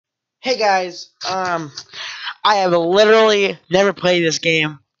Hey guys, I have literally never played this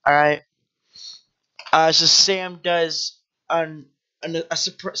game. All right, so Sam does Sam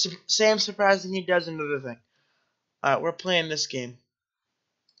surprisingly does another thing. We're playing this game.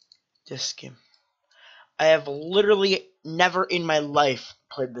 This game. I have literally never in my life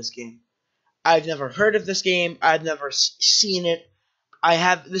played this game. I've never heard of this game. I've never seen it.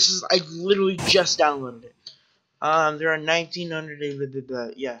 I literally just downloaded it. There are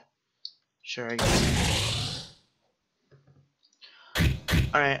 1900. Yeah, sure. I guess.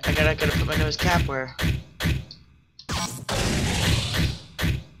 Alright, I gotta put my nose cap where. I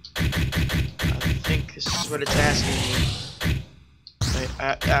think this is what it's asking me. Wait,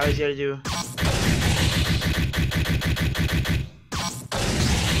 I always gotta do.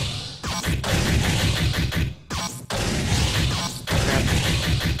 Crap.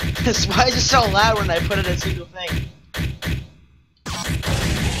 Why is it so loud when I put in a single thing?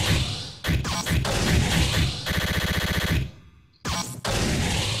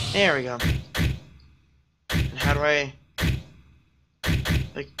 There we go. And how do I...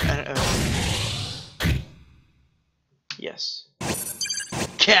 Like, I don't know. Yes.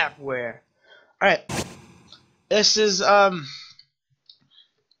 Capware. Alright. This is,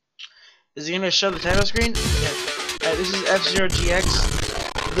 Is it gonna show the title screen? Yeah. Alright, this is F-Zero GX.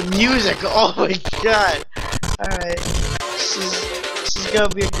 The music! Oh my god! Alright. This is gonna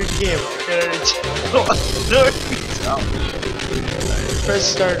be a good game. Press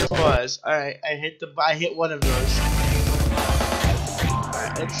start or pause. Alright, I hit one of those.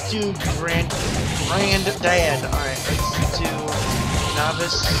 Alright, let's do Grand Dad. Alright, let's do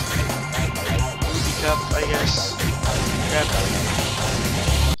Novice. Ruby Cup, I guess. Crap.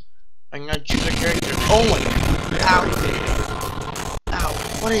 I'm gonna choose a character. Oh my! Ow! Ow!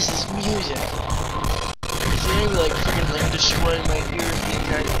 What is this music? Is it gonna be like freaking like destroying my ears the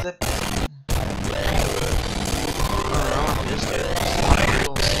entire time? Oh, this guy.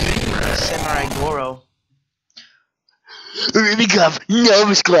 Samurai Goro. Ruby Cup,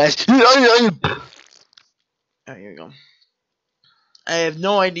 Novice class. Alright, here we go. I have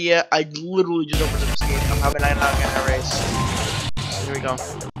no idea. I literally just opened up this game. I'm not gonna erase. So here we go.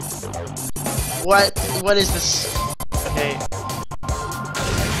 What is this? Okay.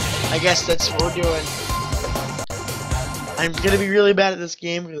 I guess that's what we're doing. I'm gonna be really bad at this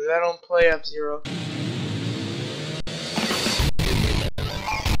game because I don't play F-Zero.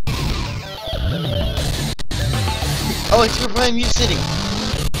 Oh, we're playing Mute City.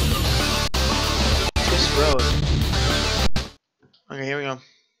 This road. Okay, here we go.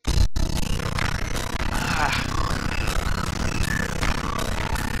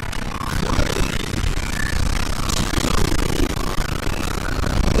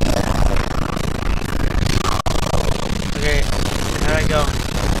 Okay, how do I go?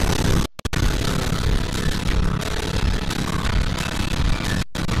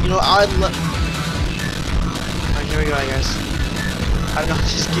 You know, I'd love. Oh, here we go, I guess. I don't know what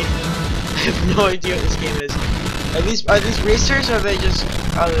this game. I have no idea what this game is. Are these racers or are they just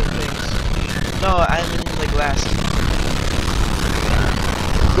other things? No, I'm in like last.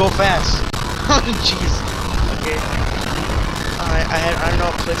 Go fast. Oh jeez. Okay. I don't know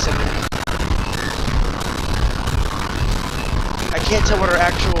what place I'm in. I can't tell what are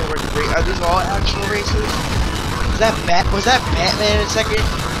actual are these all actual races? Was that Batman in second?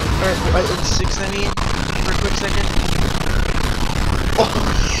 Or in sixth, I mean? For a quick second? Oh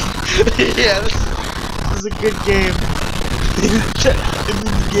yeah, this is a good game. I mean,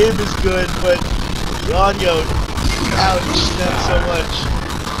 the game is good, but the audio, ouch, not so much.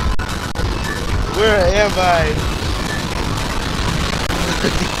 Where am I?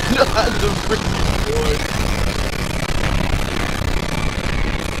 Not the freaking board.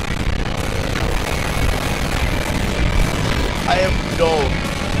 I have no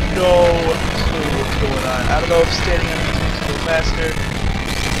clue what's going on. I don't know if standing on these makes me go faster.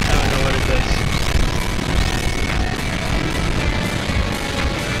 I don't know what it does.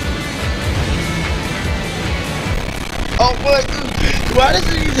 Oh, what? Why does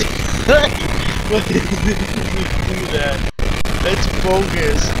it use Why does it do that? That's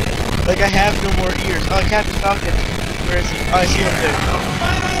bogus. Like, I have no more ears. Oh, Captain Falcon. Where is he? Oh, I see him there.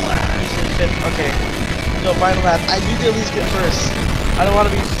 He's in fifth. Okay. No, final lap. I need to at least get first. I don't want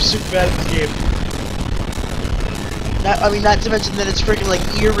to be super bad at this game. Not to mention that it's freaking like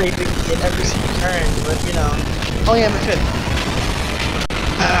ear raping me at every single turn, but you know. Oh yeah, I'm in fifth.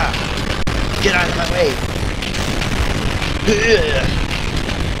 Ah, get out of my way.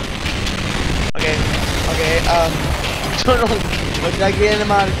 Okay, I don't know, what did I get in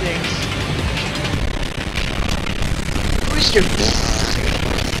amount of things? Where's your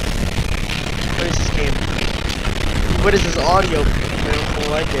What is this audio? I don't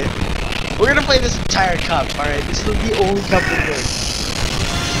like it. We're gonna play this entire cup, alright? This is the only cup we're doing.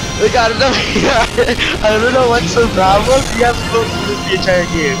 We got another. I don't know what's the problem. You have to go through the entire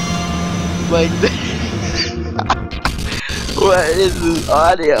game. Like, what is this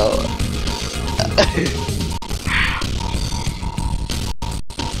audio?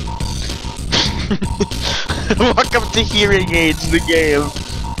 Welcome to hearing aids, the game.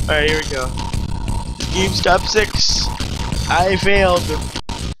 Alright, here we go. Game's top 6. I failed.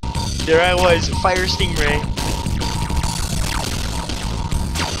 There I was, Fire Stingray.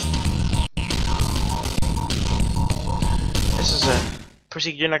 This is a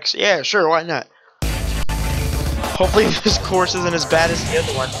procedure next. Yeah, sure, why not? Hopefully this course isn't as bad as the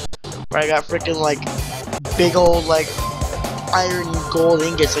other one, where I got freaking like big old like iron and gold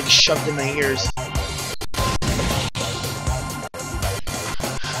ingots like shoved in my ears.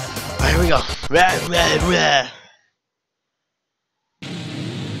 Alright, here we go. Rah, rah, rah.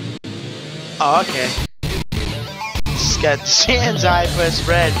 Oh, okay. It's got Sand's eye, but it's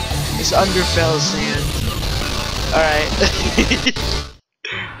red. It's Underfell Sand. Alright.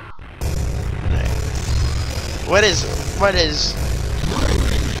 What is.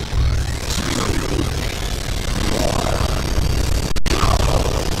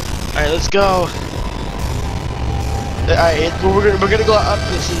 Alright, let's go. Alright, we're gonna go up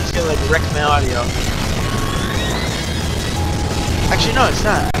this and it's gonna like wreck my audio. Actually, no, it's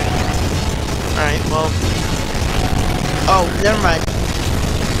not. Alright, well. Oh, never mind.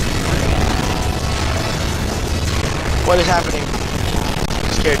 What is happening?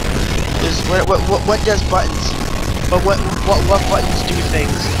 I'm scared. What does buttons? But what buttons do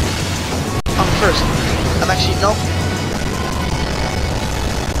things? First. I'm actually nope.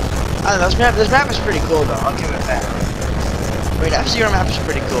 I don't know, this map is pretty cool though, I'll give it that. Wait, F-Zero map is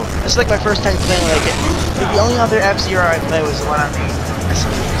pretty cool. This is like my first time playing like it. The only other F-Zero I played was the one on the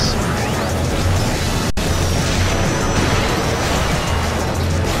SNES.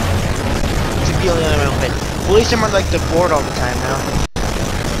 The only other one I played. Well, at least I'm on like the board all the time now.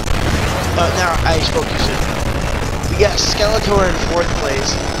 Now I spoke too soon. We got Skeletor in 4th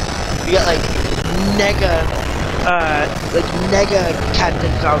place. We got like Nega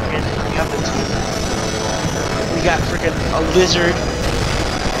Captain Falcon on the team. We got freaking a lizard.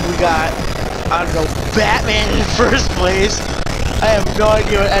 We got, I don't know, Batman in 1st place. I have no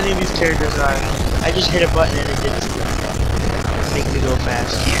idea what any of these characters are. I just hit a button and it didn't make me go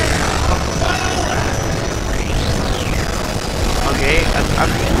fast. Okay,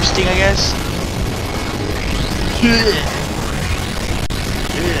 I'm boosting, I guess.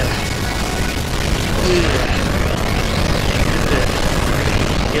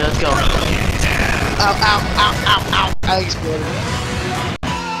 Yeah, let's go. Ow, ow, ow, ow, ow. I exploded.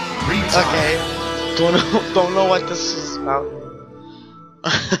 Okay. Don't know what this is about.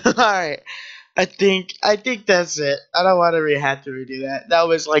 Alright. I think that's it. I don't want to have to redo that. That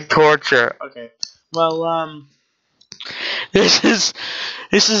was like torture. Okay. Well, this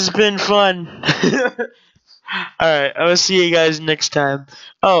has been fun. Alright, I will see you guys next time.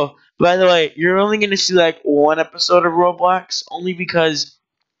 Oh, by the way, you're only gonna see like one episode of Roblox, only because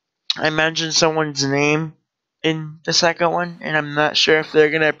I mentioned someone's name in the second one, and I'm not sure if they're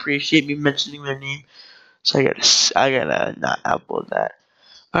gonna appreciate me mentioning their name. So I gotta not upload that.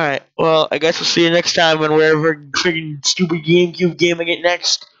 Alright, well, I guess we'll see you next time when whatever freaking stupid GameCube game I get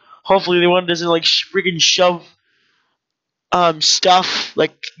next. Hopefully the one doesn't like freaking shove stuff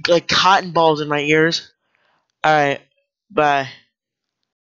like cotton balls in my ears. Alright, bye.